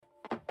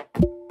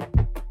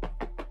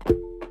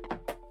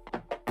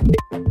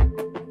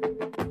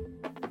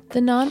The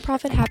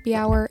Nonprofit Happy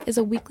Hour is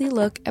a weekly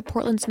look at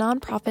Portland's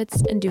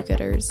nonprofits and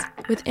do-gooders,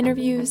 with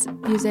interviews,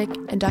 music,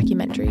 and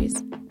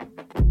documentaries.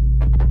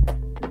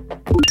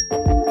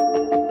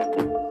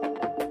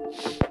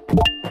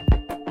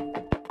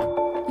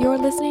 You're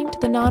listening to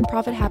the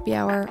Nonprofit Happy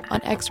Hour on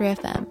X-Ray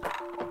FM,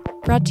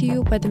 brought to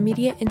you by the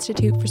Media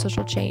Institute for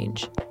Social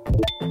Change,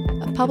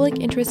 a public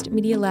interest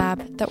media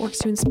lab that works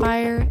to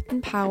inspire,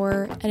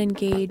 empower, and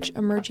engage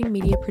emerging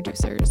media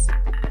producers.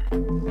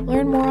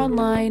 Learn more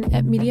online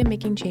at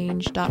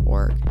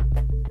MediaMakingChange.org.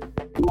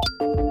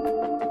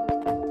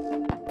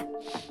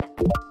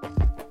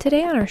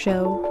 Today on our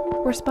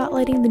show, we're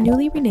spotlighting the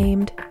newly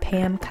renamed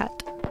Pam Cut.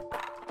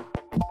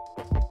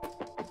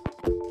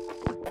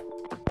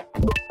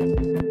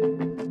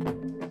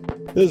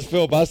 This is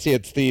Phil Bussey.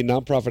 It's the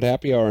Nonprofit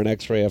Happy Hour on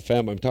X-Ray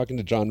FM. I'm talking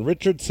to John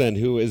Richardson,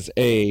 who is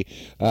a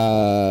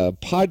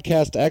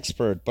podcast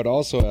expert, but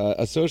also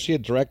Associate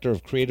Director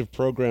of Creative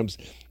Programs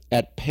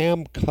at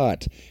Pam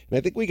Cut. And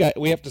I think we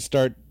have to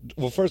start.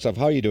 Well, first off,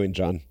 how are you doing,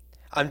 John?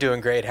 I'm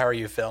doing great. How are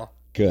you, Phil?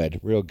 Good,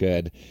 real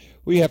good.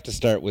 We have to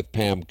start with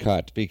Pam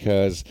Cut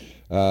because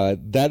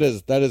that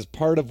is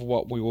part of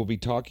what we will be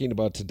talking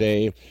about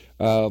today.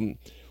 You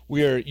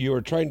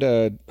are trying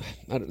to,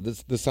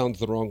 this sounds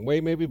the wrong way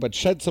maybe, but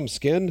shed some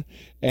skin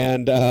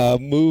and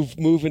move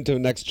into the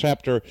next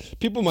chapter.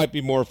 People might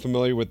be more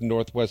familiar with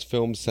Northwest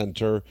Film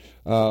Center,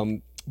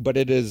 but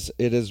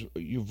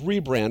you've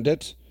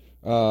rebranded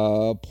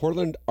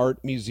Portland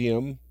Art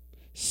Museum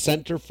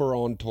Center for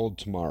Untold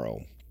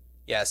Tomorrow.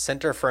 Yeah,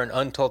 Center for an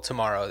Untold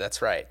Tomorrow.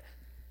 That's right.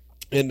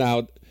 And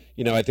now,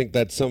 I think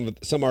that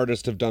some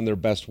artists have done their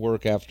best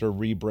work after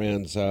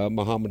rebrands.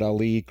 Muhammad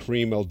Ali,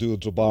 Kareem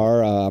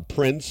Abdul-Jabbar,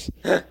 Prince.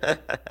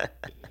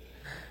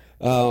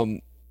 All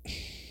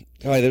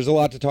right, there's a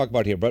lot to talk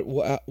about here, but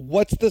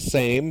what's the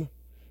same,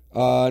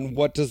 and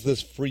what does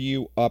this free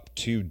you up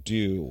to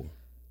do?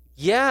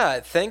 Yeah,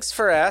 thanks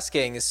for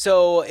asking.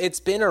 So it's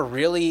been a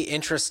really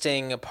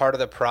interesting part of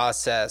the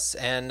process.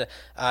 And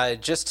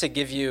just to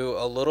give you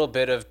a little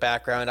bit of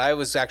background, I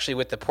was actually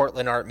with the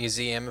Portland Art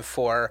Museum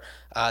for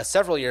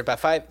several years,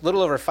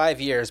 little over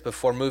 5 years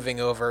before moving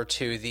over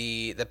to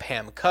the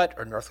Pam Cut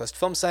or Northwest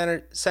Film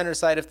Center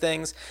side of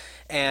things.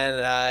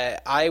 And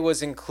I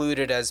was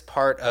included as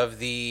part of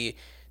the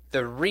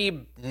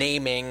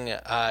renaming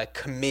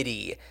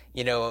committee.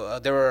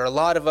 There were a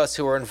lot of us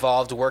who were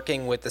involved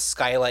working with the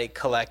Skylight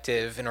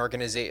Collective,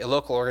 a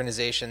local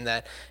organization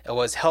that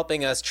was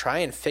helping us try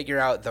and figure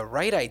out the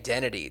right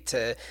identity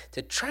to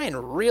try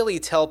and really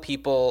tell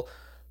people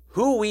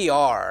who we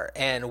are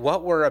and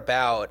what we're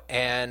about,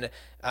 and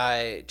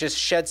just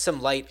shed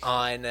some light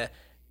on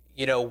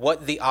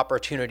what the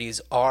opportunities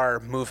are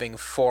moving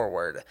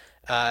forward.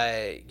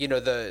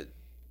 The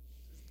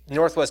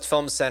Northwest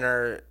Film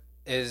Center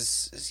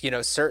is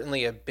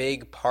certainly a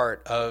big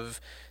part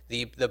of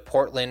the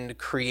Portland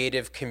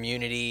Creative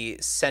Community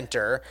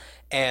Center,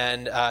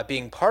 and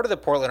being part of the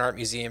Portland Art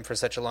Museum for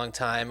such a long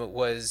time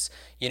was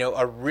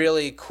a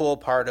really cool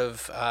part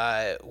of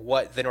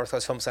what the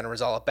Northwest Film Center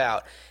was all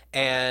about.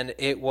 And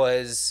it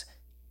was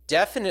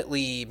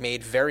definitely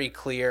made very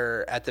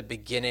clear at the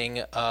beginning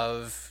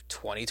of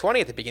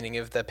 2020, at the beginning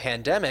of the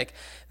pandemic,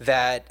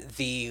 that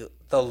the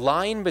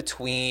line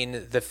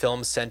between the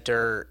film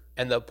center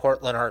and the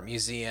Portland Art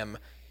Museum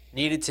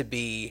needed to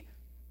be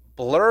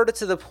blurred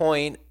to the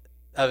point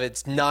of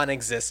its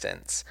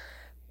non-existence.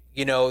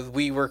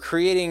 We were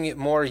creating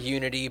more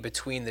unity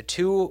between the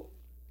two,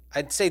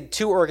 I'd say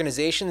two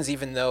organizations,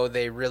 even though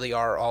they really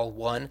are all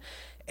one.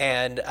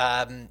 And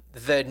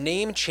the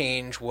name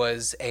change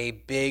was a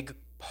big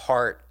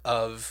part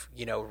of,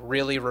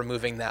 really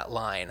removing that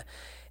line.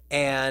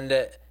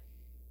 And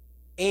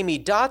Amy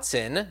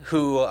Dotson,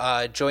 who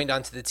joined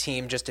onto the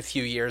team just a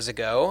few years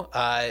ago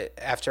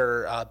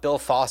after Bill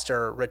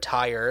Foster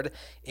retired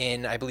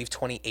in, I believe,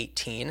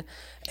 2018.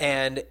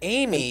 And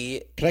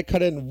Amy... Can I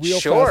cut in real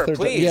fast? Sure,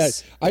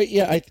 please.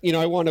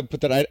 I want to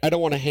put that... I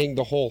don't want to hang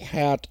the whole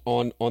hat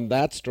on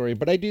that story,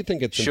 but I do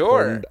think it's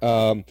important.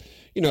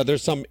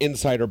 There's some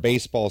insider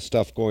baseball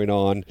stuff going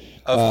on.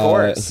 Of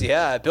course,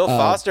 yeah. Bill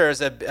Foster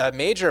is a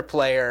major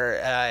player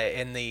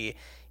in the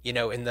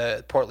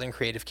Portland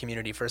creative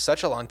community for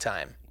such a long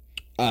time.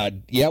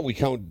 We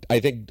count, I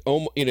think,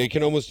 you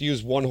can almost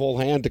use one whole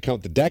hand to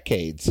count the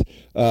decades.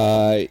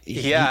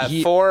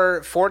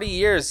 For 40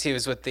 years he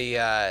was with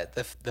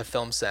the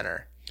Film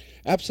Center.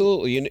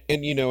 Absolutely.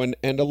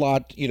 And a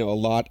lot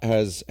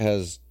has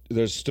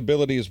there's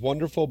stability is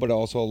wonderful, but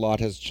also a lot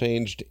has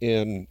changed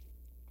in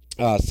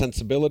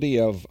sensibility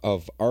of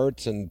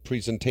arts and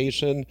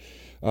presentation.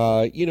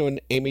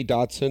 And Amy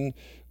Dotson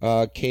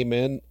came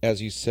in,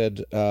 as you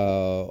said,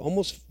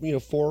 almost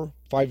 4-5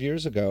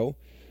 years ago.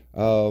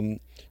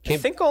 I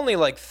think only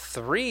like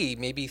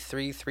maybe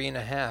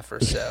 3.5 or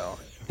so.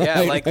 Yeah,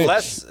 Right, like right.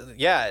 less.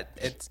 Yeah,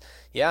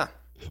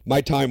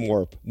 My time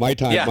warp. My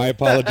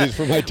apologies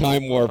for my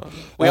time warp.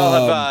 We all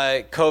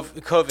have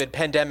COVID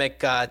pandemic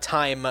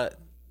time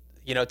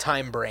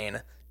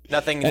brain.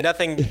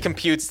 Nothing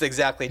computes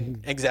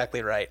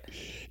exactly right.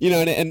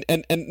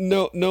 And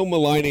no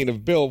maligning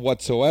of Bill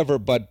whatsoever,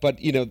 but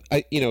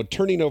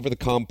turning over the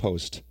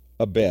compost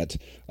a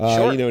bit.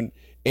 Sure.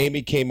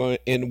 Amy came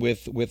in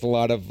with a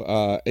lot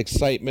of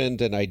excitement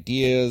and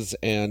ideas,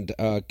 and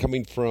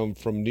coming from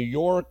New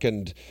York,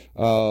 and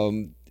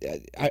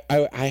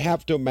I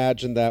have to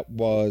imagine that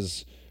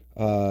was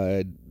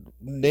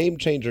name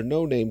change or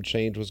no name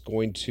change was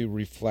going to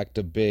reflect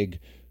a big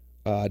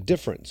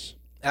difference.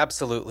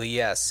 Absolutely,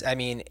 yes. I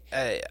mean,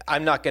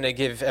 I'm not going to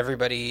give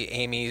everybody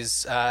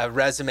Amy's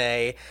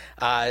resume.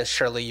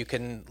 Surely you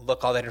can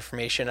look all that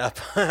information up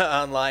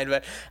online,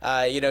 but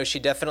she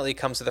definitely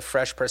comes with a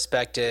fresh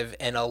perspective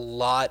and a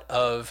lot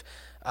of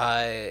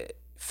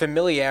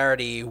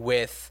familiarity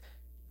with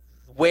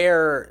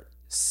where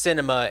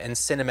cinema and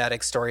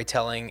cinematic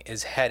storytelling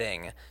is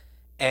heading,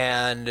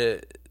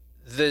 and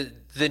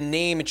the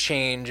name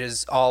change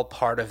is all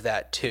part of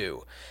that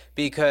too,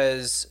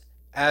 because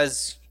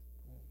as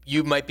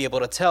you might be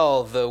able to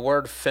tell, the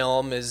word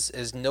film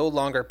is no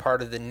longer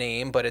part of the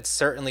name, but it's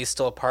certainly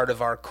still part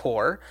of our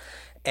core.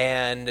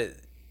 And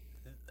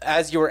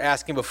as you were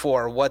asking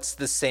before, what's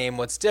the same,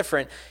 what's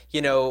different?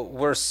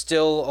 We're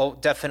still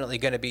definitely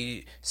going to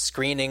be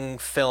screening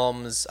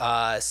films,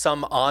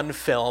 some on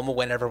film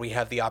whenever we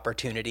have the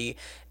opportunity,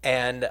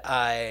 and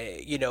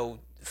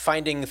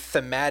finding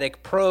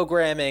thematic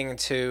programming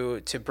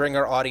to bring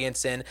our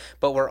audience in,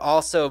 but we're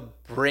also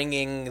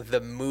bringing the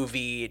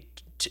movie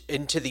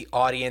into the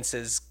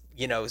audience's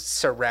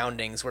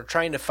surroundings. We're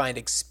trying to find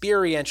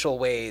experiential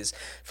ways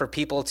for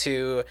people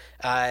to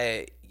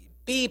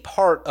be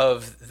part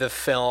of the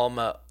film,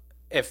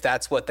 if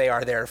that's what they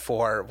are there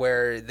for,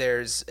 where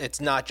it's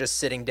not just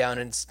sitting down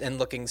and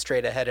looking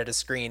straight ahead at a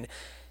screen.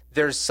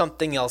 There's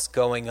something else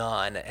going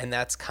on, and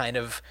that's kind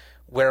of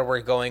where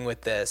we're going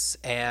with this.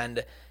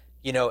 And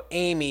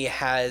Amy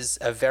has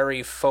a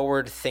very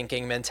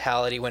forward-thinking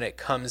mentality when it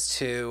comes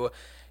to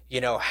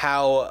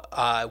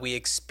how we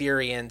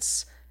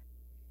experience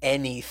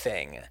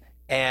anything.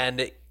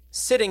 And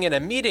sitting in a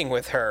meeting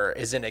with her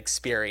is an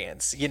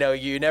experience.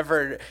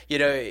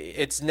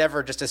 It's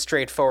never just a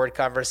straightforward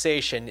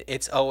conversation.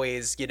 It's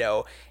always,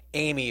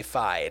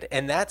 Amy-fied.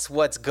 And that's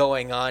what's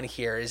going on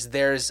here, is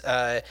there's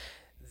an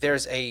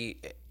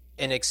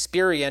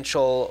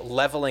experiential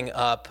leveling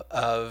up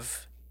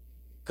of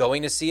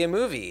going to see a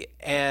movie.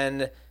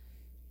 And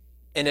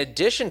in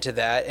addition to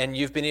that, and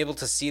you've been able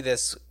to see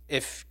this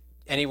if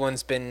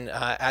anyone's been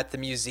at the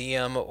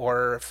museum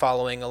or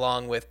following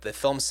along with the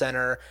Film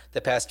Center the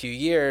past few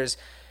years,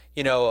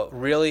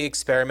 really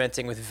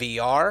experimenting with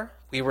VR.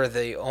 We were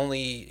the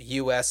only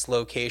U.S.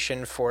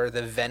 location for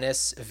the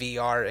Venice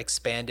VR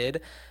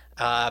Expanded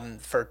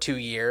for 2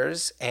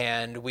 years.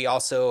 And we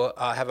also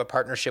have a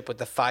partnership with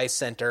the Phi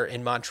Center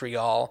in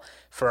Montreal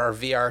for our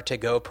VR to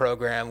Go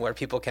program, where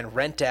people can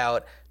rent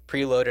out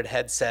preloaded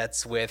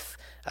headsets with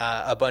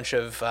a bunch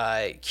of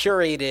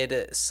curated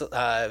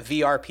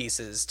VR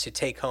pieces to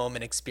take home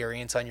and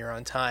experience on your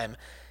own time.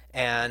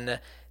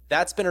 And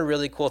that's been a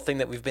really cool thing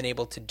that we've been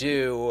able to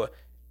do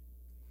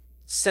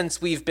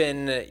since we've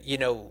been,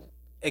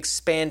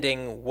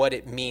 expanding what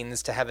it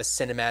means to have a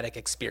cinematic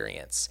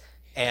experience.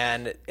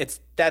 And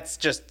that's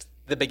just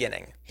the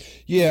beginning.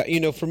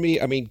 Yeah, for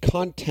me, I mean,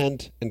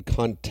 content and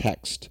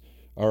context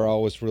are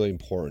always really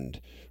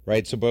important.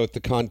 Right, so both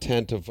the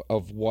content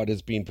of what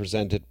is being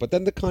presented, but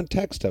then the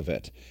context of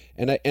it,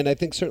 and I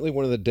think certainly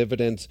one of the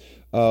dividends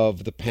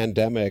of the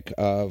pandemic,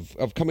 of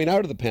coming out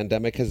of the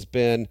pandemic, has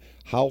been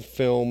how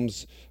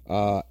films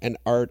and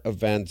art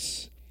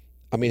events,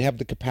 have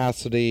the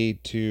capacity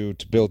to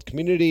build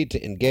community,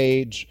 to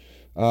engage,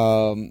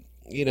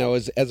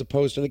 as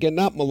opposed to, and again,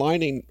 not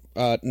maligning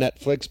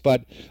Netflix,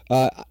 but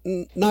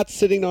not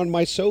sitting on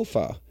my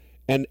sofa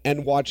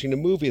and watching a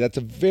movie. That's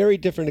a very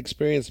different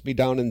experience to be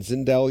down in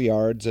Zindel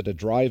Yards at a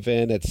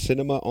drive-in at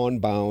Cinema on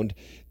Bound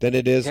than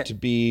it is to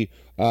be,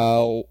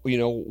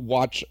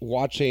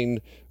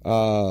 watching.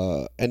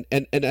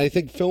 And I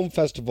think film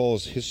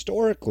festivals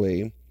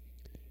historically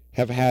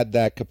have had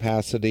that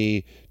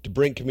capacity to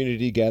bring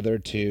community together,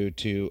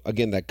 to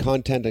again, that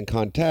content and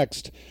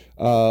context.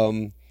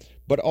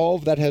 But all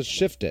of that has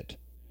shifted.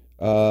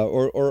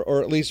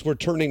 Or at least we're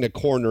turning a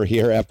corner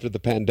here after the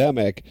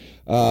pandemic,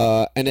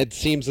 and it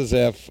seems as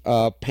if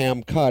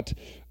Pam Cutt,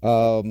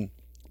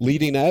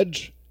 leading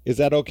edge. Is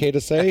that okay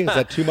to say? Is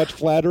that too much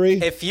flattery?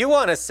 If you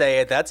want to say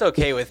it, that's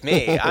okay with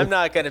me. I'm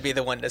not going to be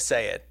the one to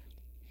say it.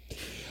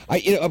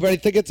 But I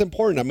think it's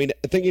important. I mean,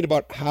 thinking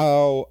about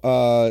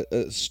how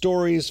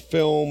stories,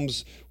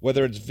 films,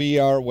 whether it's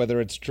VR, whether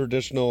it's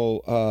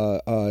traditional,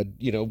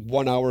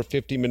 1 hour,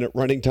 50-minute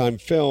running time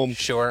film,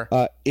 sure,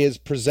 is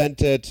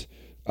presented.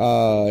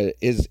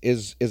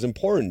 Is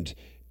important.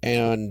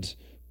 And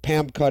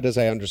Pam Cutt, as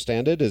I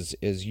understand it,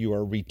 is you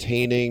are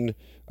retaining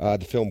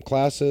the film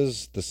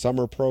classes, the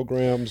summer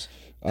programs.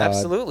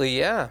 Absolutely,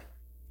 yeah.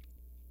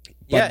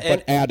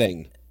 But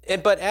adding.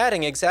 But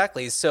adding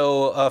exactly,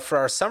 so for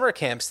our summer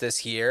camps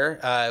this year,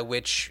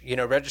 which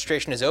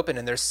registration is open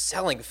and they're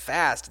selling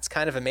fast. It's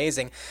kind of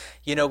amazing.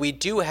 We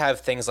do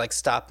have things like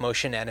stop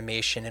motion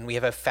animation, and we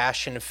have a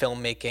fashion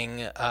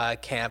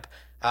filmmaking camp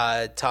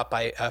taught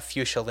by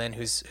Fuchsia Lin,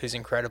 who's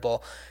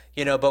incredible.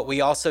 But we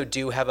also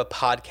do have a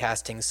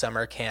podcasting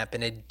summer camp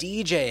and a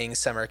DJing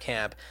summer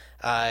camp,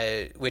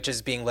 which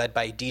is being led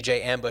by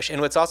DJ Ambush.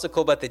 And what's also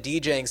cool about the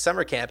DJing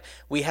summer camp,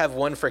 we have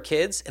one for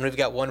kids and we've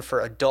got one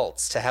for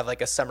adults to have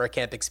like a summer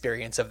camp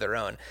experience of their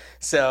own.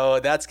 So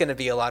that's going to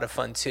be a lot of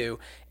fun too.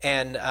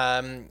 And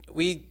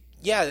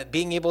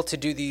being able to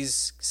do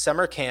these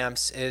summer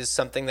camps is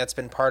something that's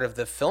been part of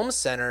the Film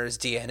Center's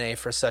DNA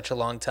for such a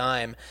long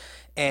time.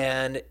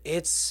 And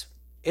it's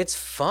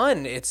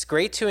fun. It's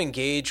great to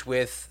engage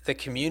with the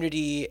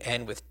community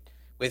and with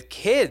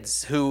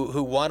kids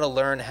who want to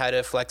learn how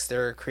to flex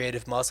their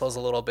creative muscles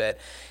a little bit.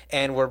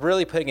 And we're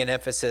really putting an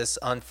emphasis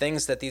on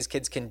things that these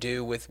kids can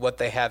do with what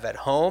they have at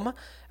home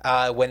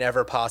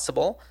whenever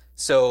possible.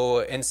 So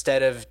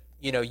instead of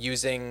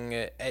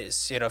using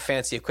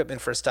fancy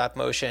equipment for stop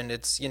motion,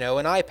 it's an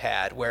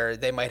iPad where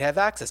they might have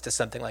access to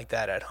something like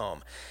that at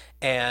home,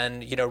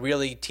 and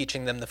really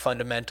teaching them the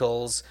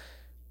fundamentals,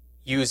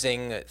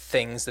 using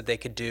things that they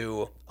could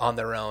do on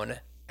their own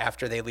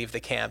after they leave the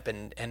camp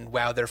and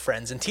wow their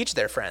friends and teach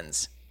their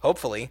friends,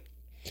 hopefully.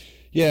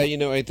 Yeah,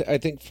 I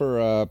think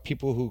for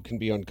people who can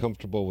be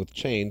uncomfortable with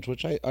change,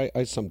 which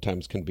I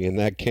sometimes can be in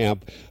that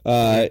camp,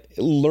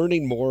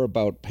 learning more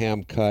about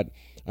Pam Cut,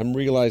 I'm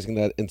realizing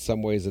that in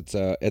some ways it's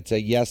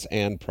a yes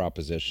and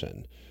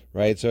proposition.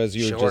 Right, so as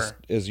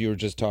you were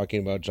just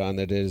talking about, John,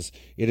 it is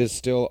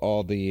still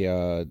all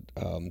the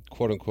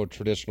quote unquote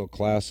traditional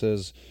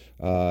classes.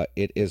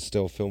 It is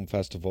still film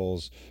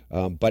festivals,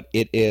 but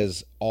it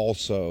is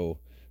also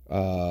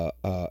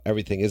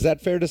everything. Is that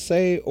fair to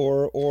say,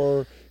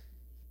 or?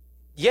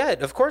 Yeah,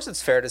 of course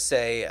it's fair to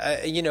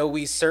say.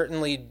 We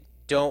certainly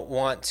don't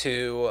want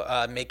to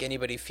make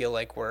anybody feel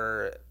like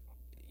we're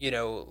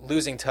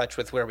losing touch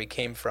with where we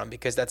came from,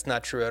 because that's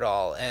not true at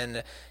all.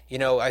 And,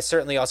 I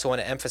certainly also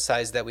want to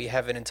emphasize that we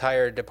have an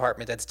entire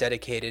department that's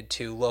dedicated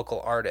to local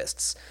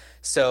artists.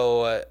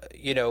 So,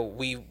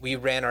 we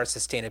ran our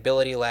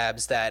sustainability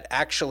labs that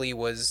actually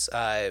was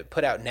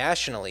put out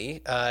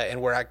nationally,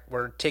 and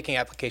we're taking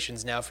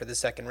applications now for the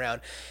second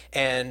round.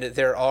 And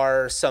there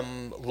are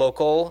some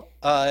local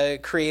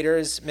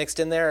creators mixed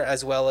in there,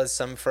 as well as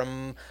some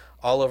from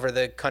all over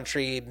the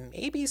country,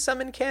 maybe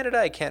some in Canada.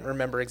 I can't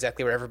remember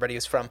exactly where everybody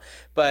is from,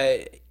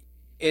 but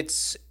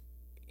it's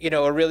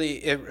a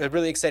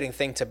really exciting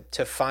thing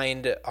to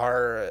find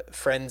our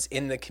friends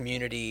in the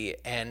community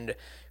and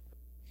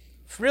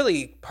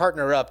really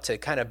partner up to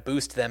kind of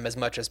boost them as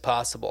much as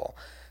possible.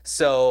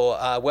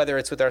 So whether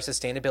it's with our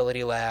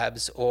sustainability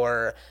labs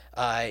or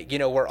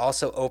we're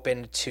also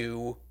open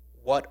to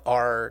what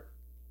our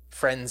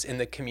friends in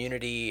the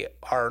community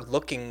are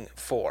looking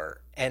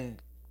for and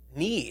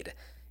need,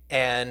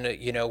 and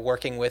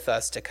working with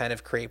us to kind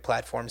of create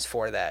platforms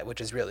for that,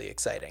 which is really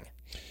exciting.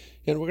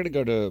 Yeah, and we're going to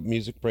go to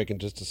music break in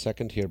just a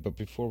second here, but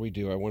before we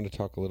do, I want to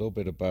talk a little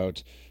bit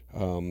about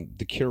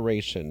the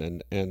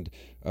curation and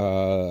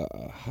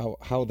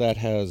how that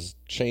has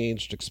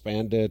changed,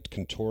 expanded,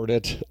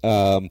 contorted.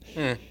 I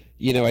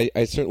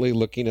certainly,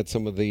 looking at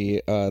some of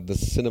the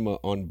cinema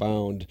on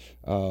Bound,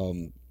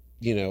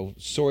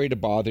 Sorry to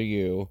Bother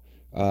You.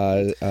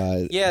 So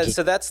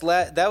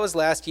that was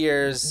last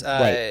year's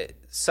right.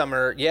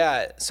 Summer.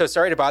 Yeah. So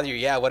Sorry to Bother You.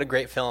 Yeah. What a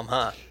great film,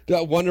 huh?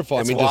 Wonderful.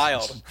 It's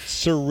wild. Just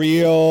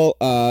surreal.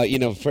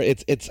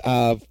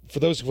 For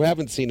those who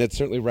haven't seen it,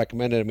 certainly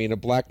recommend it. I mean, a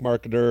black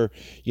marketer,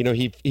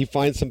 he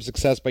finds some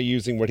success by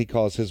using what he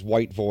calls his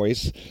white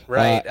voice.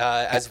 Right.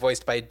 As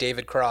voiced by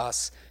David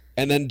Cross.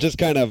 And then just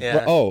kind of,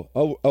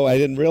 I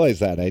didn't realize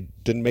that. I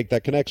didn't make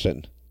that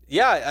connection.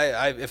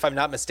 Yeah, if I'm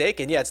not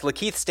mistaken, it's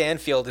Lakeith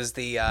Stanfield is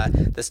the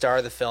star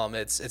of the film.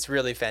 It's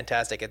really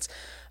fantastic. It's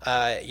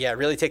it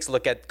really takes a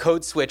look at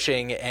code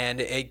switching,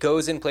 and it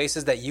goes in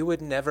places that you would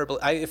never.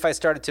 If I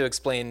started to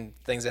explain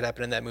things that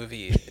happen in that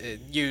movie,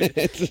 you'd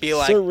be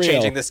like surreal.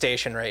 Changing the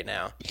station right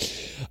now.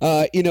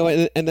 And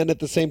then at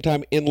the same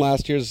time, in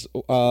last year's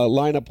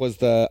lineup was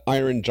the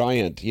Iron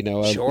Giant.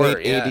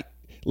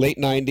 Late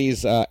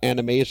 90s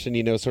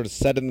animation, sort of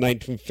set in the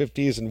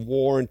 1950s and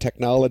war and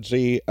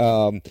technology.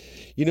 Not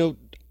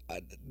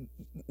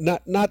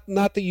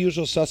the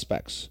usual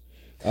suspects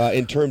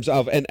in terms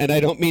of, and I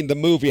don't mean the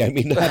movie. I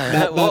mean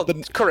not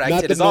the correct.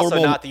 Not it the is normal...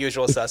 also not the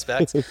usual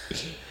suspects,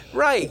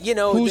 right?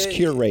 Who's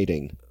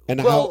curating,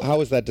 and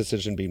how is that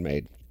decision being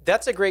made?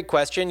 That's a great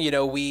question.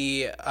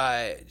 We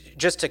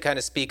just to kind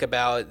of speak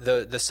about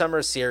the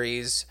summer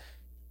series.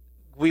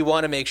 We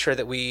want to make sure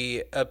that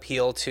we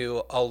appeal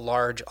to a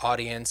large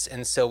audience,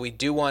 and so we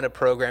do want to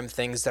program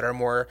things that are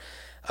more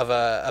of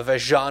a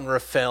genre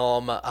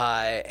film,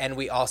 and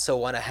we also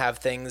want to have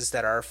things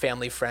that are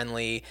family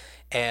friendly,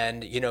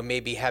 and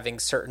maybe having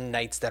certain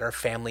nights that are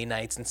family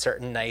nights and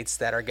certain nights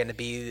that are going to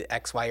be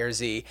X, Y, or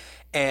Z.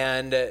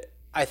 And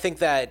I think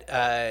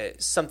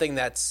that something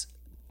that's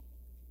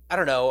I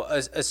don't know,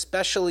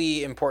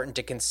 especially important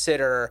to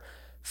consider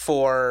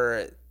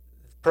for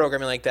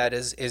programming like that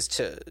is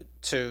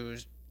to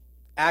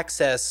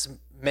access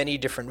many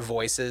different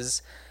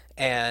voices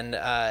and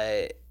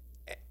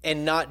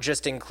not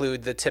just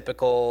include the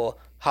typical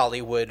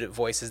Hollywood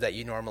voices that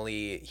you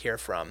normally hear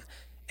from.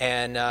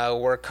 And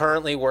we're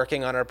currently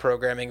working on our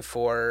programming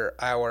for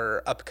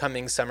our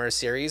upcoming summer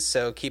series,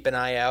 so keep an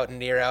eye out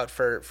and ear out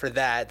for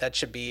that. That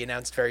should be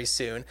announced very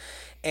soon.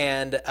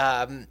 And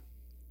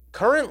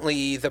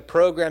currently, the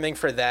programming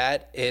for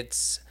that,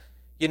 it's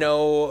it's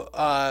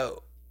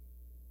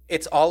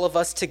all of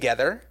us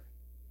together,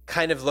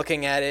 kind of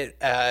looking at it,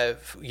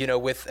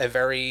 with a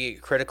very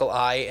critical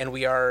eye, and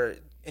we are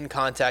in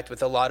contact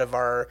with a lot of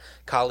our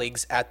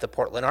colleagues at the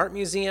Portland Art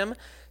Museum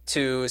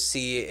to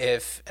see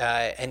if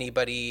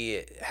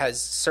anybody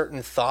has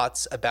certain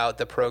thoughts about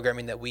the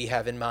programming that we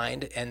have in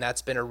mind. And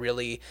that's been a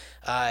really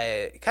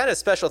kind of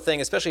special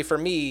thing, especially for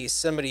me,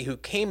 somebody who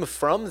came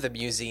from the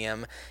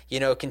museum,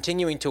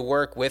 continuing to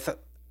work with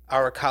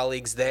our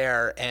colleagues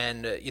there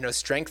and,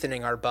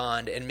 strengthening our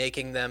bond and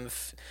making them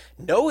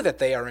know that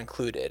they are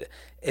included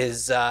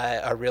is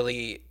a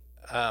really,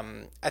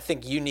 I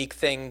think, unique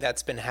thing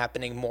that's been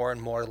happening more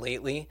and more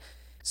lately.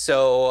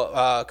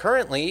 So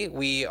currently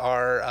we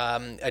are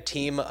a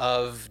team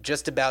of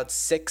just about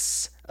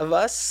 6 of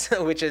us,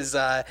 which is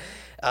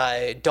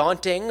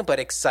daunting but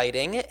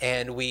exciting,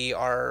 and we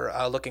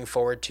are looking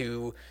forward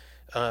to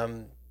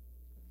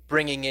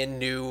bringing in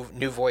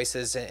new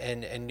voices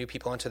and new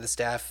people onto the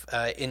staff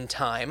in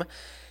time.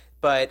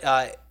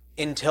 But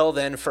until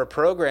then, for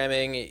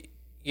programming,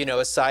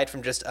 aside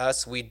from just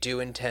us, we do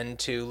intend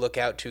to look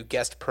out to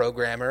guest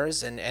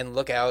programmers and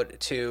look out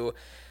to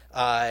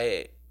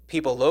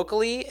people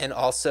locally and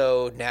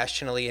also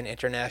nationally and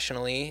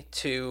internationally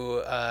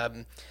to,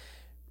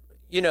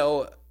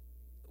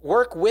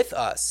 work with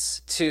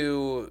us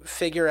to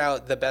figure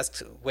out the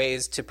best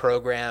ways to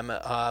program,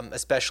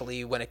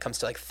 especially when it comes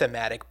to like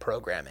thematic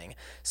programming.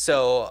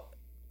 So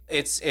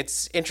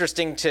it's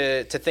interesting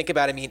to think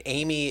about. I mean,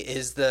 Amy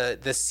is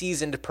the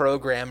seasoned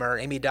programmer.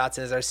 Amy Dotson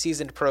is our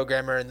seasoned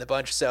programmer in the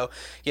bunch. So,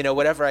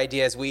 whatever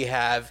ideas we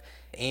have,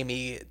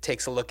 Amy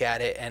takes a look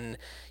at it and,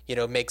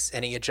 makes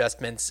any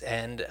adjustments.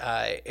 And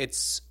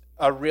it's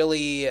a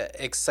really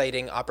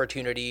exciting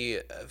opportunity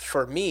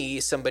for me,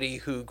 somebody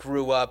who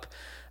grew up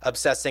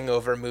obsessing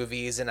over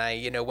movies, and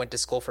I, went to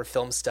school for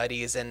film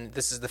studies, and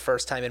this is the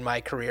first time in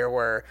my career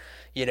where,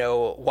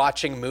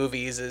 watching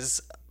movies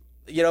is,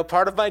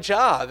 part of my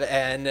job,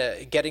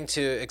 and getting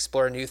to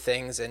explore new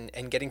things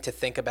and getting to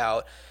think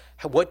about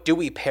what do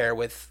we pair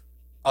with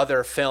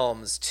other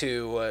films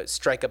to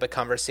strike up a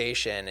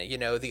conversation,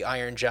 The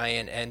Iron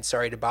Giant and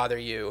Sorry to Bother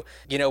You,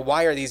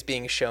 why are these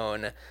being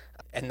shown?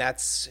 And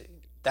that's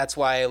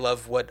why I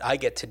love what I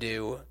get to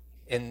do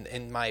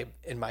in my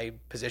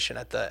position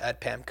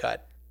at Pam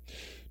Cut.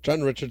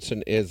 John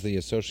Richardson is the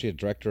Associate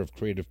Director of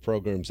Creative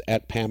Programs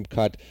at Pam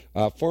Cut,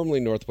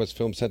 formerly Northwest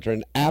Film Center.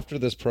 And after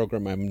this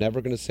program, I'm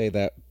never going to say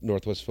that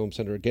Northwest Film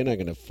Center again. I'm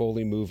going to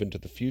fully move into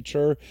the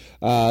future.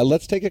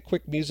 Let's take a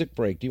quick music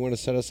break. Do you want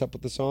to set us up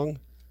with the song?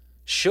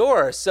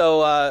 Sure.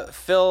 So,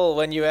 Phil,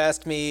 when you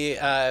asked me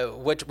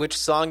which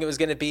song it was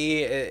going to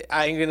be,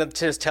 I'm going to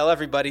just tell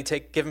everybody,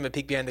 give them a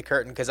peek behind the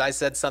curtain, because I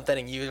said something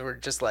and you were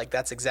just like,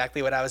 that's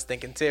exactly what I was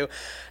thinking too.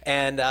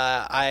 And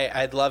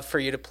I'd love for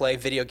you to play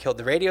Video Killed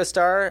the Radio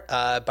Star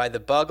by the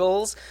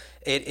Buggles.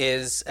 It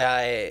is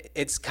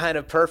it's kind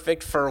of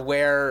perfect for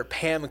where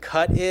Pam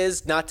Cut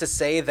is. Not to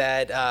say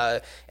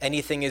that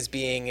anything is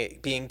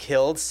being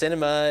killed.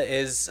 Cinema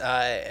is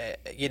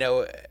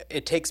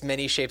it takes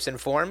many shapes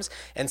and forms,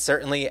 and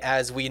certainly,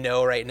 as we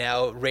know right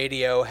now,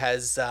 radio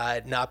has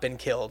not been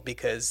killed,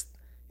 because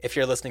if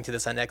you're listening to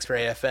this on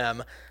X-Ray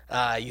FM,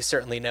 you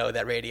certainly know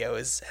that radio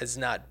has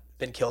not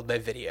been killed by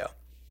video.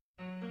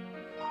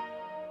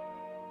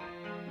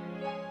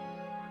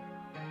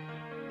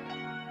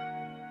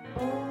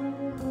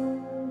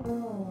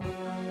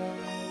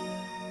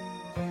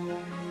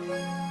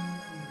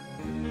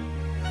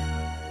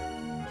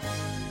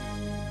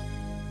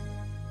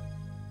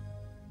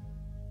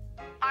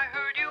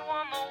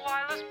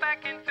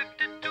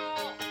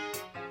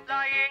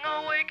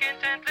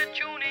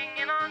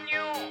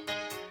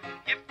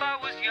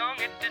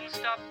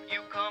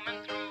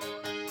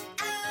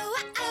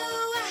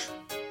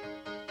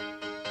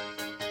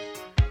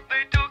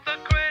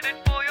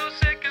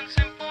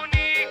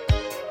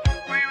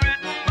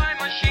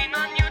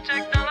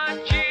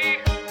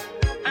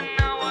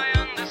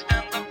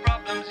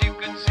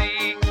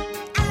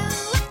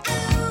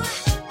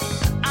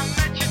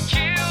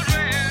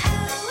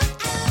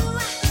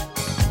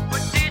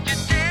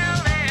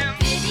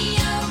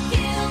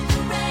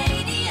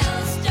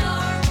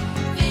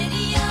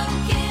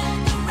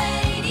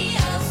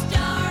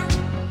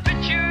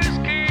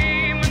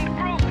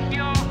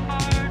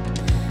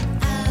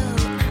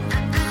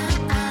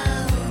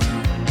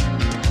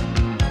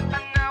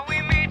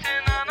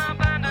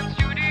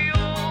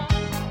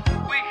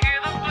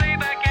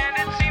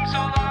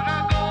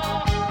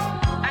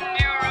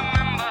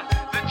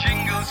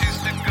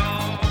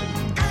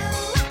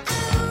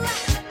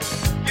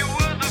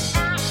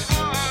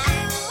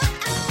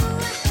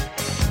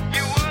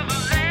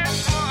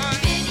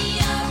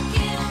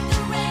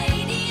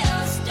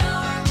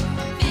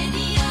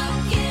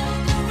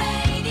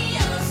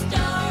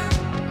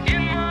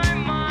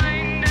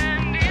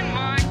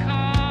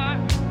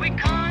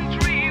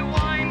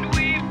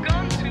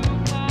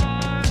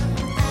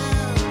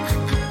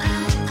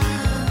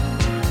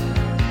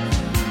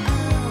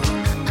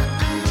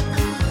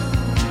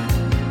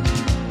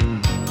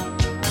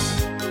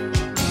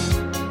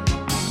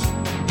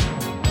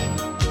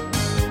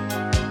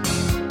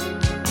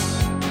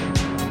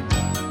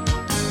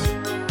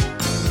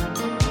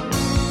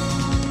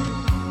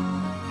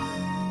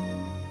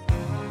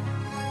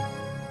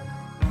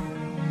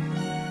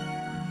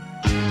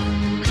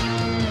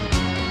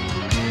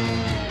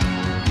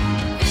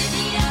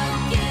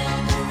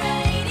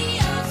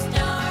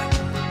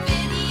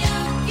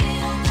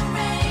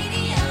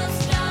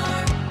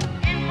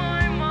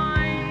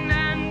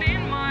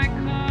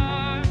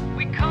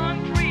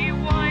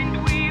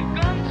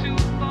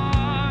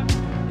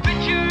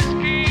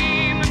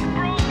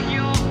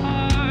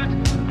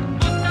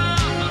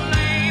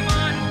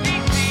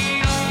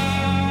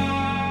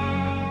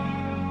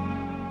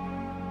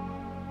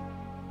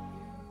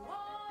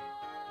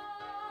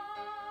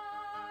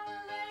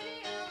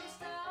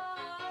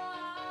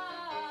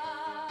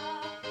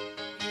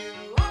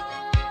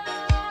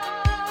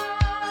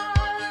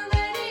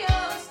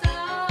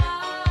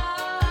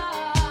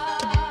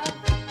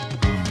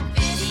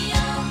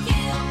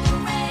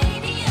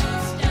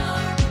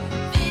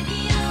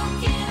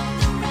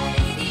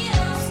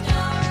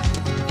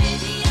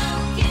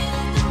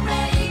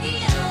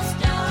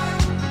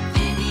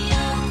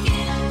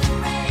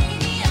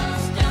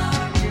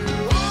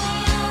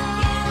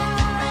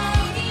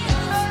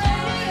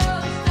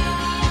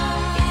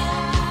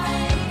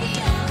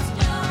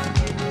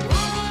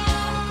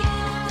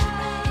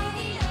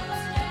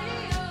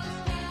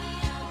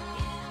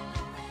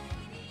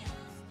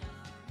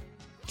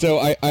 So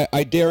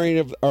I dare any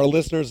of our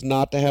listeners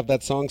not to have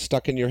that song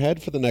stuck in your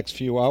head for the next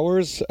few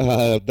hours.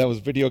 That was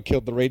Video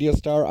Killed the Radio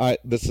Star.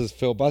 This is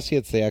Phil Bussey.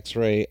 It's the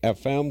X-Ray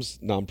FM's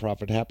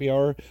Nonprofit Happy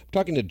Hour. I'm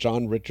talking to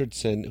John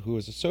Richardson, who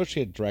is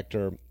Associate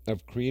Director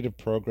of Creative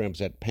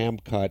Programs at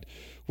PAMCUT,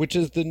 which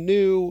is the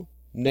new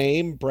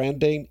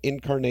branding,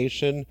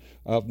 incarnation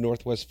of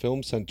Northwest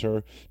Film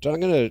Center. John, I'm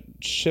going to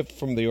shift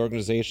from the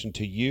organization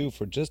to you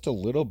for just a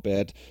little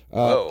bit.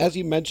 As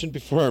you mentioned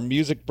before our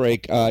music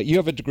break, you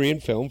have a degree in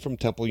film from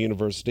Temple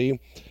University.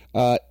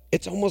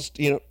 It's almost,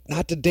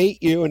 not to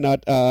date you and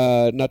not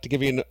to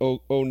give you an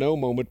oh no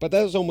moment, but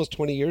that was almost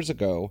 20 years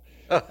ago.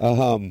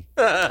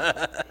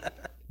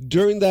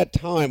 During that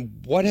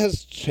time, what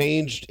has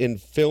changed in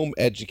film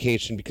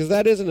education? Because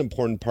that is an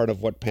important part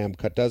of what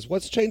PAMCUT does.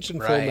 What's changed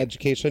in film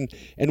education,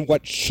 and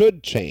what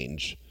should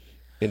change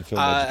in film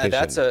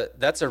education?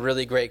 That's a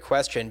really great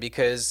question,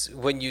 because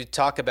when you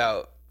talk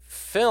about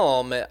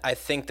film, I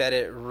think that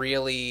it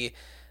really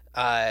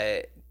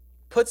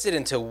puts it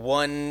into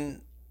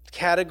one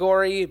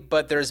category,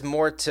 but there's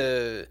more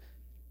to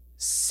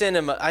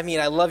cinema. I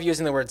mean, I love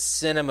using the word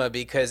cinema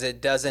because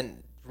it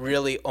doesn't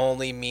really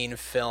only mean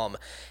film.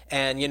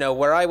 And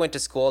where I went to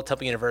school at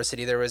Temple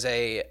University, there was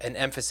an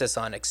emphasis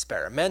on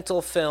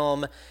experimental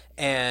film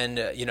and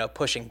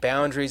pushing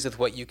boundaries with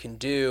what you can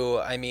do.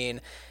 I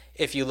mean,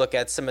 if you look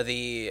at some of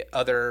the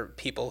other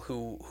people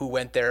who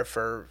went there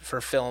for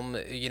film,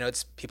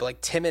 it's people like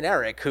Tim and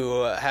Eric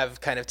who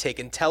have kind of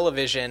taken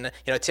television,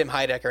 Tim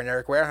Heidecker and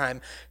Eric Wareheim,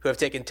 who have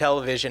taken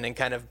television and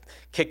kind of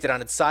kicked it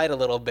on its side a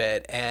little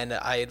bit. And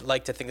I'd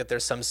like to think that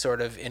there's some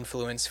sort of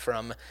influence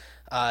from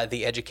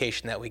the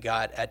education that we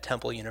got at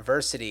Temple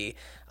University.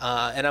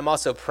 And I'm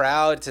also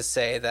proud to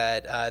say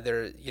that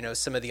there,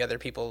 some of the other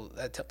people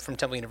from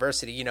Temple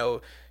University,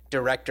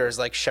 directors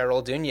like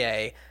Cheryl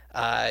Dunye,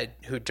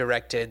 who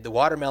directed The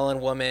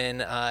Watermelon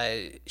Woman.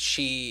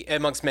 She,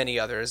 amongst many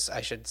others,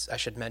 I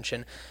should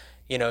mention,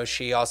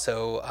 she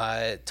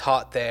also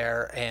taught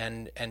there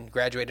and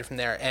graduated from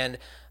there. And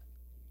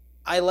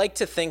I like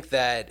to think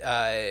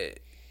that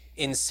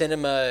in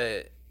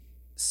cinema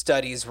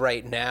studies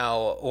right now,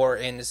 or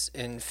in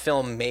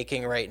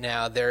filmmaking right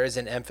now, there is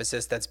an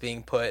emphasis that's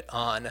being put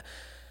on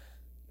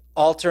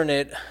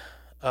alternate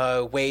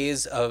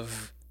ways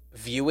of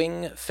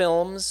viewing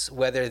films,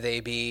 whether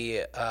they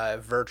be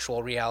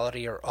virtual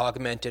reality or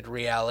augmented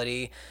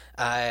reality.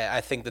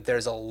 I think that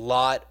there's a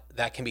lot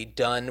that can be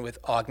done with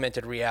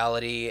augmented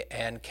reality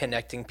and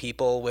connecting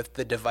people with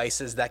the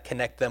devices that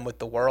connect them with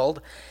the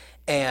world.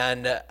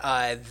 And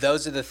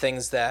those are the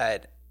things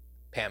that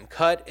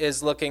PAMCUT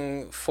is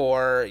looking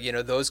for,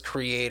 those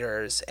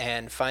creators,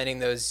 and finding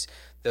those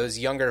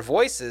younger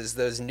voices,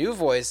 those new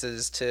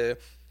voices, to,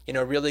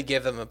 really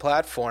give them a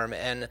platform.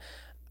 And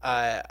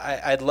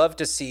I'd love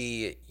to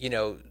see,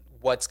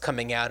 what's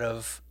coming out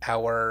of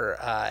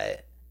our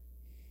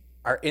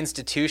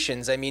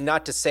institutions. I mean,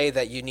 not to say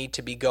that you need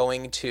to be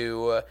going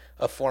to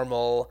a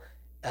formal,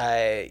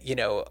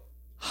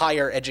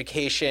 higher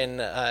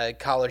education,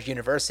 college,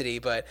 university,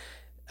 but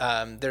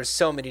there's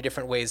so many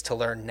different ways to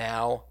learn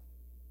now,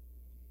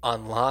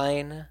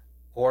 online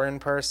or in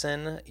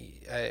person.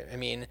 I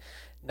mean,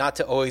 not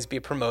to always be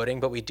promoting,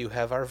 but we do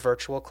have our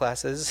virtual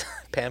classes,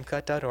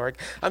 pamcut.org.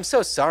 I'm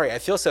so sorry. I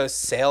feel so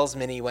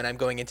salesman-y when I'm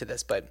going into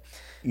this, but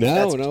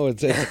no,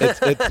 it's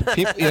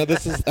people.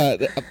 This is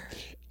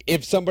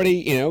if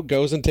somebody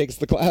goes and takes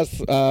the class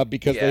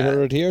because they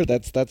heard it here,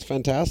 that's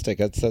fantastic.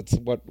 That's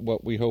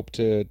what we hope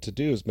to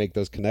do, is make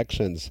those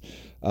connections.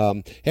 Hey,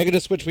 I'm going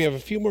to switch. We have a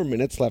few more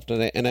minutes left,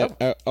 and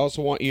I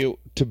also want you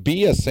to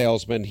be a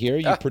salesman here.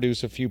 You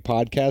produce a few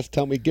podcasts.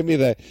 Give me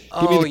the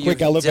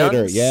quick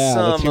elevator. Let's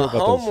hear about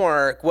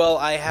homework. Those. Well,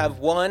 I have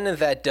one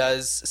that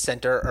does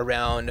center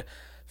around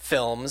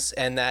films,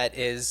 and that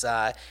is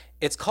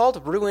it's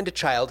called Ruined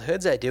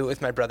Childhoods. I do it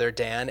with my brother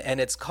Dan, and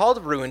it's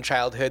called Ruined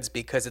Childhoods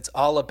because it's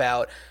all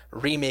about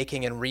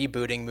remaking and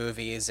rebooting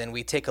movies, and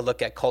we take a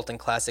look at cult and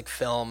classic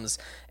films,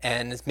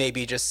 and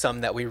maybe just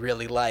some that we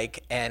really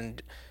like,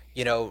 and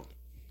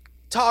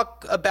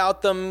talk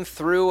about them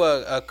through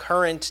a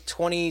current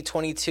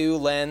 2022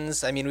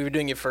 lens. I mean, we've been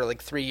doing it for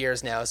like 3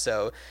 years now,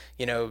 so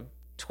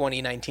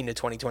 2019 to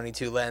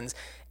 2022 lens,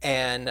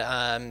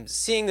 and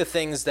seeing the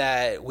things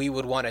that we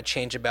would want to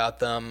change about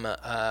them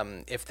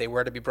if they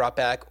were to be brought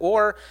back,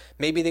 or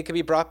maybe they could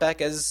be brought back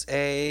as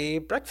a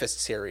breakfast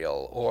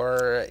cereal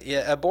or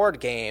a board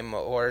game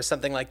or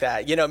something like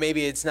that.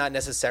 Maybe it's not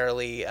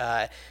necessarily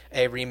a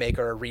remake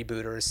or a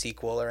reboot or a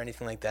sequel or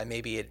anything like that.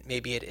 Maybe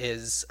it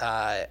is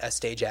a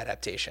stage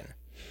adaptation.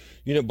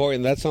 Boy,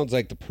 and that sounds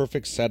like the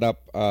perfect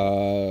setup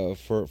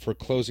for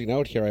closing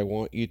out here. I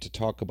want you to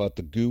talk about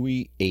the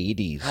Gooey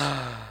 80s.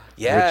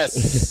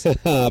 Yes. Which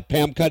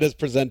PAMCUT is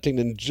presenting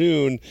in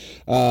June.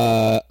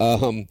 Let's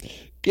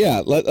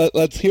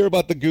hear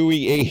about the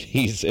Gooey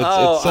 80s.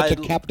 It's such a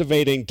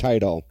captivating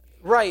title.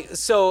 Right.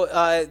 So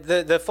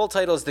the full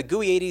title is The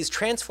Gooey 80s,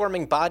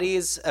 Transforming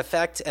Bodies,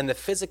 Effect, and the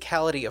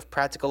Physicality of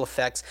Practical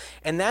Effects.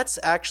 And that's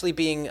actually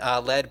being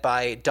led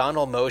by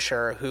Donald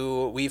Mosher,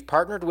 who we've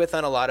partnered with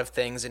on a lot of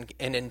things and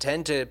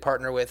intend to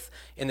partner with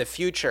in the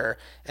future.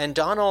 And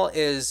Donald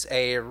is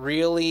a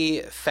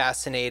really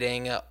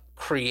fascinating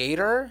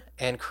creator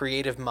and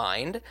creative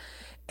mind.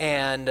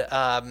 And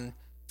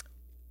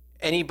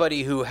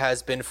anybody who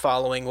has been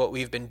following what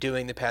we've been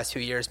doing the past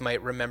few years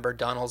might remember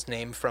Donald's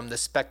name from the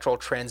Spectral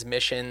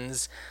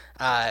Transmissions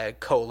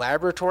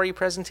co-laboratory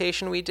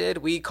presentation we did.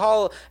 We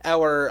call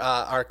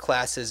our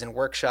classes and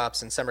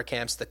workshops and summer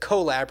camps the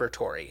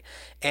co-laboratory.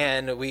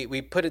 And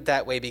we put it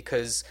that way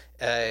because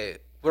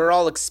we're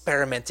all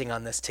experimenting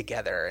on this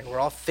together, and we're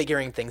all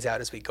figuring things out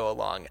as we go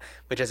along,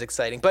 which is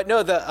exciting. But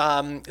no,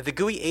 the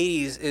Gooey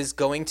 80s is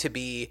going to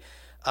be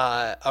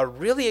a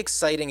really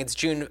exciting. It's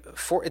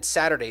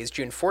Saturdays,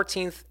 June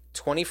 14th,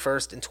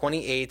 21st, and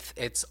 28th.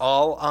 It's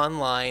all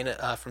online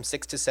from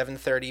 6 to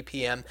 7:30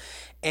 p.m.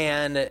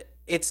 And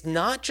it's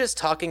not just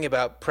talking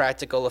about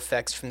practical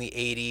effects from the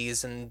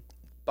 80s and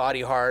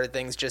body horror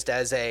things just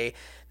as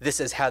this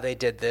is how they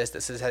did this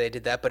is how they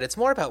did that, but it's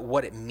more about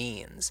what it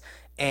means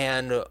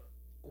and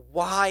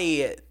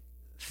why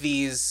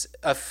these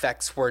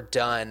effects were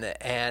done,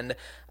 and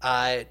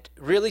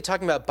really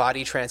talking about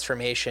body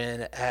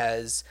transformation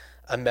as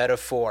a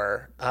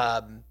metaphor.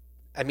 I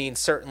mean,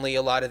 certainly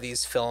a lot of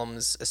these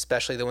films,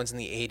 especially the ones in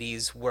the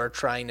 80s, were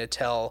trying to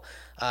tell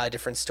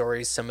different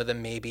stories. Some of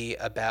them maybe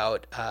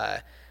about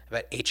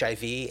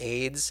HIV,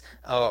 AIDS,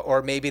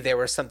 or maybe there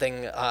was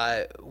something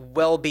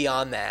well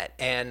beyond that.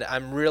 And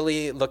I'm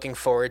really looking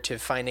forward to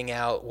finding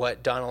out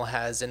what Donald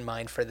has in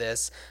mind for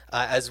this,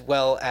 as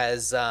well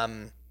as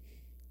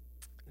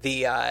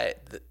the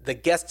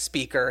guest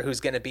speaker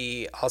who's going to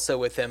be also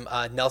with him,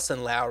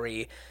 Nelson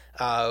Lowry,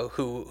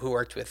 who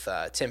worked with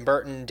Tim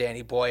Burton,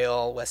 Danny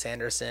Boyle, Wes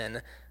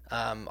Anderson,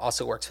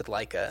 also works with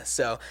Leica.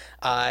 So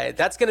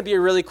that's going to be a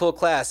really cool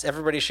class.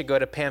 Everybody should go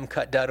to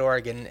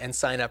pamcut.org and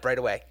sign up right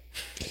away.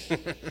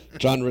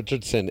 John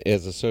Richardson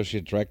is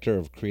Associate Director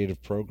of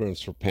Creative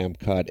Programs for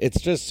PamCut.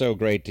 It's just so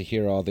great to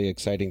hear all the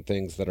exciting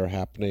things that are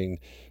happening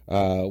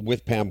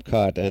with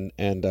PamCut,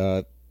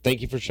 and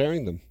thank you for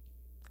sharing them.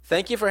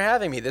 Thank you for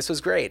having me. This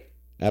was great.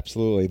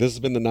 Absolutely. This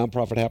has been the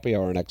Nonprofit Happy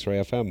Hour on X-Ray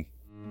FM.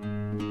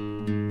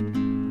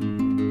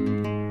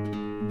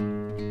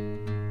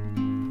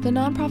 The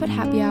Nonprofit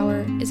Happy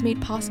Hour is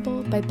made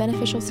possible by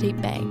Beneficial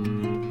State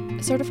Bank,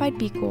 a certified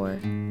B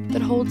Corp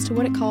that holds to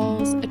what it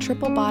calls a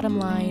triple bottom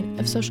line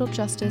of social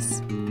justice,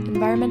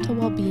 environmental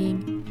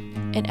well-being,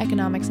 and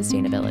economic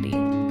sustainability.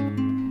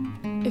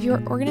 If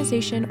your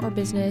organization or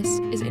business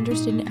is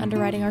interested in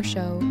underwriting our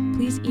show,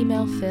 please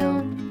email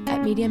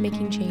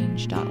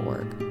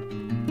phil@mediamakingchange.org.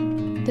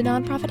 The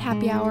Nonprofit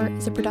Happy Hour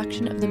is a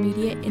production of the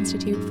Media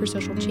Institute for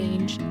Social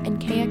Change and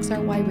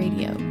KXRY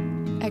Radio,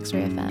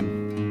 X-Ray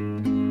FM.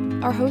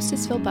 Our host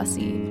is Phil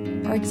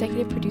Bussey. Our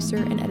executive producer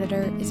and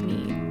editor is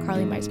me,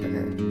 Carly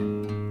Meisberger.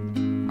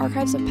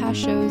 Archives of past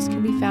shows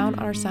can be found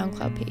on our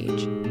SoundCloud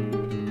page.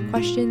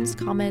 Questions,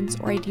 comments,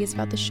 or ideas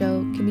about the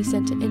show can be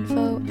sent to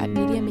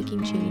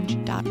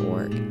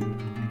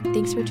info@mediamakingchange.org.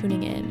 Thanks for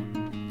tuning in.